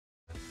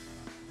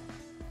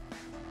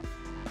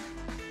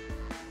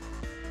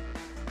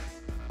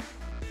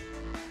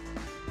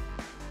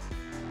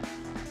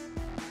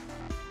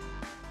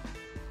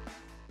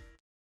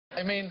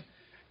I mean,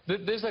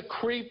 there's a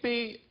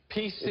creepy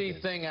PC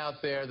thing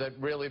out there that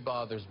really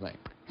bothers me.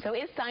 So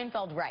is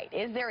Seinfeld right?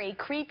 Is there a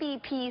creepy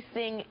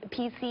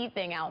PC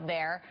thing out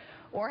there,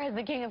 or has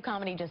the king of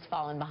comedy just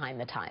fallen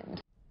behind the times?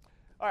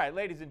 All right,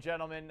 ladies and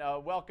gentlemen,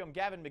 welcome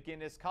Gavin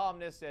McInnes,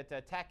 columnist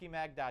at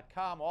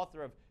TAKIMAG.com,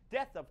 author of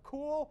Death of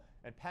Cool,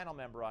 and panel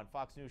member on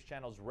Fox News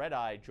Channel's Red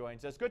Eye,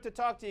 joins us. Good to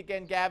talk to you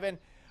again, Gavin.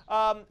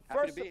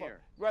 First of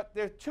all,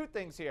 there are two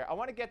things here. I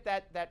want to get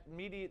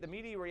the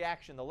media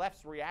reaction, the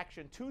left's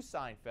reaction to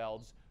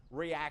Seinfeld's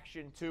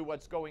reaction to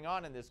what's going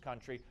on in this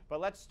country. But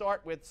let's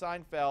start with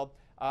Seinfeld.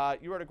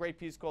 You wrote a great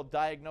piece called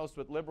Diagnosed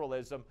with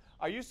Liberalism.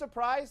 Are you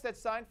surprised that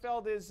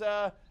Seinfeld is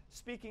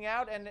speaking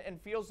out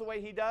and feels the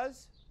way he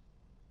does?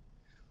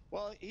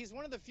 Well, he's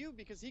one of the few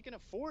because he can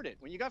afford it.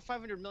 When you got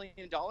 $500 million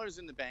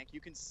in the bank, you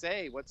can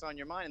say what's on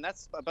your mind. And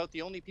that's about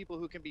the only people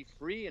who can be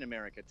free in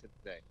America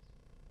today.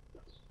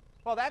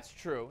 Well, that's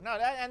true. No,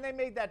 and they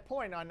made that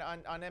point on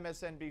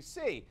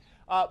MSNBC.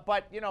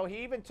 But, you know,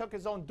 he even took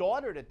his own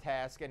daughter to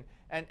task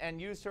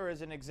and used her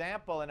as an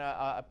example and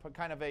a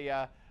kind of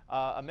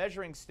a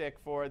measuring stick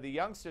for the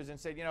youngsters and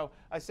said, you know,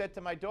 I said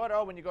to my daughter,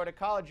 oh, when you go to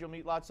college, you'll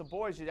meet lots of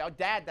boys. She said, oh,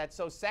 Dad, that's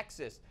so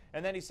sexist.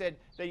 And then he said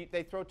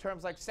they throw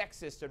terms like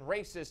sexist and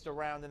racist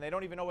around, and they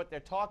don't even know what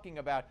they're talking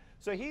about.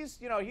 So he's,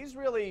 you know, he's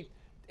really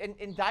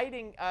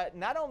indicting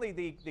not only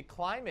the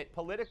climate,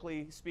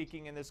 politically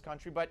speaking, in this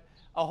country, but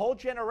a whole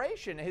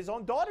generation, his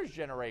own daughter's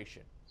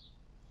generation.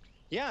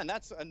 Yeah, and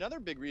that's another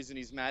big reason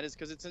he's mad is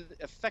because it's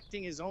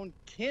affecting his own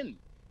kin.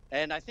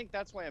 And I think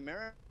that's why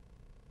America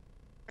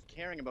is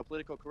caring about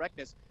political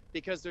correctness,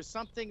 because there's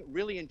something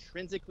really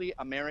intrinsically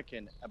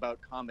American about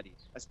comedy,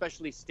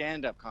 especially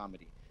stand-up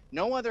comedy.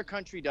 No other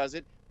country does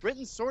it.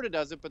 Britain sort of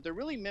does it, but they're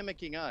really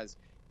mimicking us.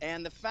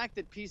 And the fact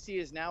that PC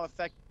is now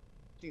affecting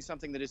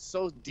something that is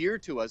so dear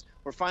to us,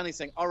 we're finally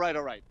saying, all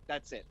right,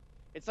 that's it.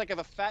 It's like if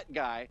a fat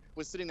guy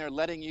was sitting there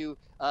letting you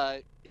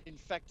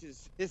infect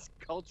his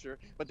culture,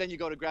 but then you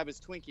go to grab his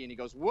Twinkie and he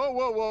goes, whoa,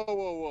 whoa, whoa,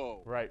 whoa,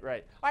 whoa. Right,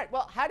 right. All right,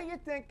 well, how do you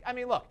think, I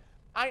mean, look,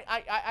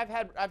 I've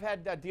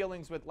had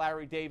dealings with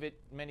Larry David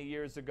many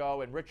years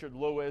ago and Richard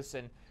Lewis,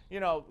 and, you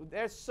know,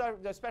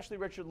 especially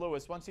Richard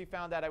Lewis, once he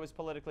found out I was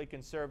politically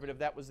conservative,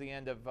 that was the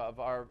end of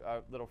our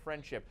little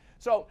friendship.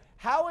 So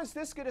how is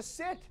this going to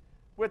sit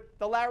with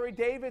the Larry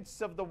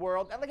Davids of the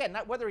world? And again,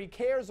 not whether he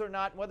cares or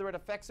not, whether it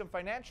affects him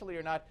financially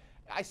or not,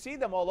 I see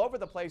them all over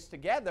the place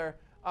together.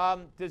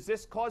 Does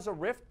this cause a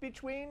rift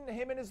between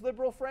him and his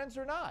liberal friends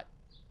or not?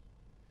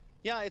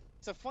 Yeah,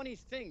 it's a funny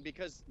thing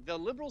because the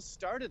liberals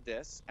started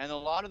this, and a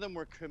lot of them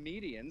were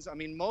comedians. I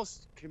mean,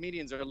 most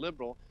comedians are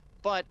liberal,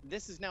 but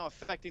this is now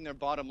affecting their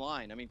bottom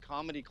line. I mean,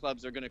 comedy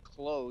clubs are going to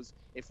close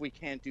if we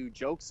can't do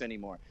jokes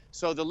anymore.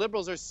 So the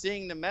liberals are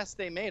seeing the mess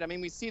they made. I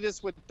mean, we see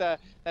this with that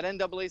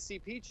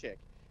NAACP chick.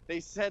 They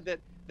said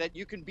that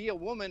you can be a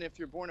woman if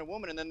you're born a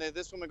woman, and then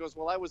this woman goes,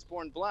 well, I was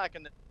born black,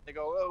 and they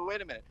go, oh,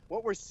 wait a minute.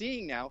 What we're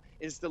seeing now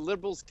is the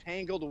liberals'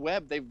 tangled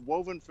web they've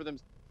woven for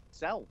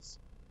themselves.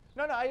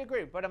 No, I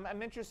agree, but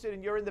I'm interested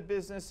in, you're in the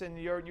business and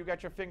you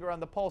got your finger on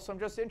the pulse, so I'm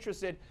just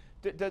interested,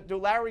 do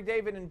Larry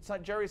David and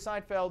Jerry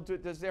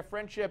Seinfeld, does their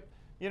friendship,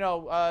 you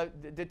know,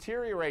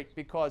 deteriorate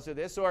because of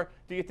this, or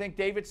do you think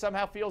David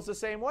somehow feels the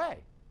same way?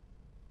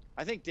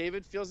 I think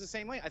David feels the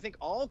same way. I think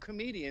all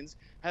comedians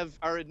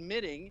are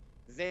admitting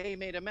they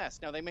made a mess.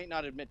 Now, they may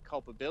not admit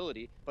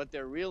culpability, but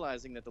they're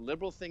realizing that the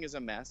liberal thing is a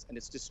mess and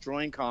it's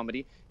destroying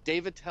comedy.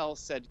 David Tell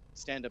said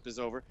stand-up is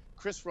over.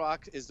 Chris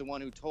Rock is the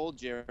one who told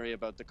Jerry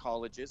about the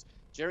colleges.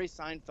 Jerry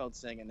Seinfeld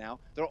saying it now.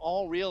 They're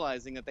all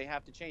realizing that they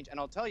have to change. And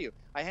I'll tell you,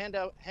 I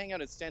hang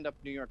out at Stand Up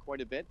New York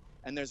quite a bit,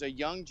 and there's a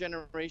young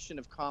generation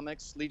of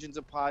comics,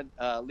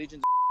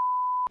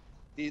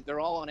 they're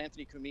all on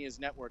Anthony Cumilla's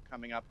network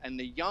coming up, and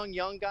the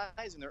young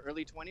guys in their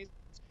early 20s,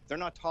 they're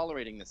not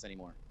tolerating this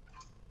anymore.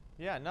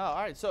 Yeah, no, all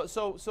right.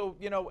 So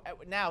you know,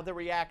 now the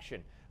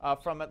reaction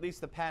from at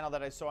least the panel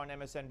that I saw on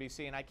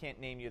MSNBC, and I can't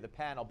name you the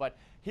panel, but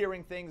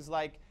hearing things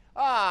like,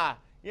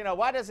 you know,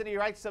 why doesn't he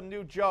write some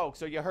new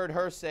jokes? Or you heard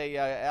her say,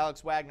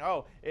 Alex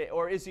Wagner,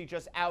 or is he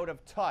just out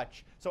of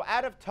touch? So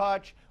out of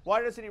touch,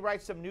 why doesn't he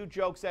write some new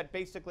jokes that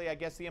basically, I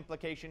guess the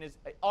implication is,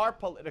 are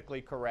politically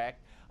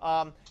correct?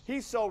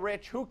 He's so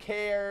rich, who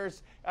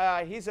cares?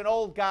 He's an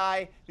old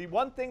guy. The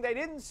one thing they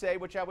didn't say,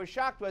 which I was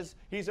shocked, was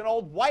he's an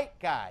old white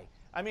guy.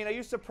 I mean, are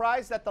you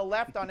surprised that the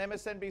left on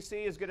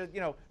MSNBC is going to, you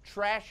know,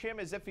 trash him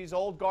as if he's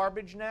old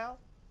garbage now?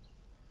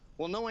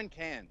 Well, no one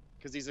can,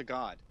 because he's a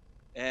god.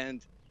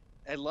 And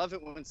I love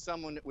it when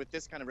someone with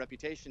this kind of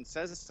reputation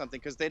says something,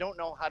 because they don't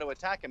know how to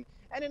attack him.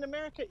 And in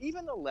America,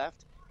 even the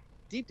left,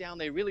 deep down,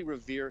 they really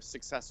revere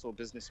successful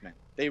businessmen.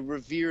 They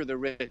revere the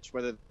rich,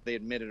 whether they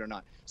admit it or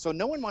not. So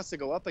no one wants to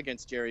go up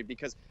against Jerry,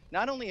 because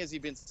not only has he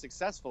been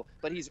successful,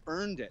 but he's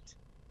earned it.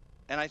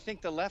 And I think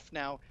the left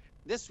now,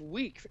 this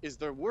week is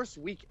their worst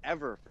week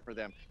ever for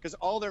them, because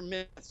all their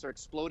myths are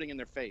exploding in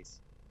their face.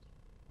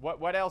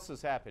 What else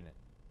is happening?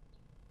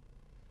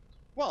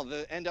 Well,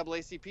 the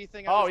NAACP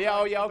thing.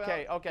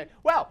 Okay.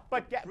 Well,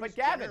 but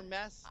Gavin,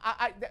 mess.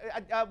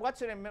 what's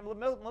her name?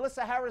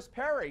 Melissa Harris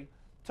Perry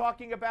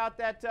talking about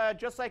that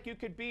just like you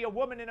could be a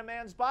woman in a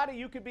man's body,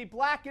 you could be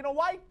black in a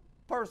white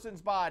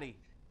person's body.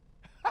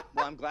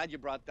 Well, I'm glad you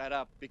brought that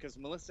up, because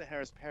Melissa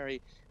Harris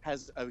Perry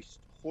has a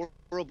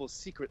horrible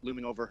secret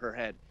looming over her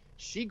head.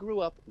 She grew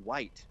up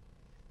white.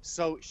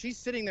 So she's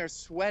sitting there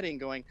sweating,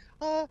 going,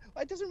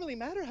 it doesn't really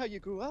matter how you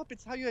grew up.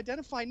 It's how you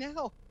identify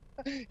now.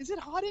 Is it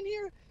hot in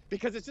here?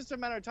 Because it's just a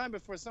matter of time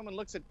before someone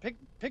looks at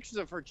pictures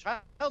of her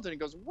childhood and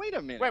goes, wait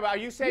a minute. Wait, are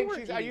you saying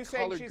Are you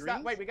saying she's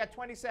not? Wait, we got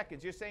 20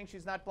 seconds. You're saying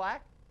she's not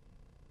black?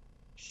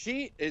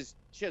 She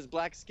has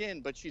black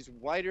skin, but she's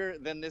whiter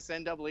than this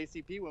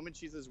NAACP woman.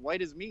 She's as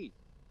white as me.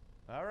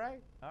 All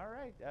right, all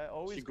right.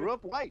 She grew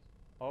up white.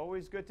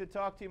 Always good to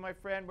talk to you, my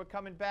friend. We're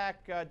coming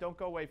back. Don't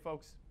go away,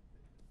 folks.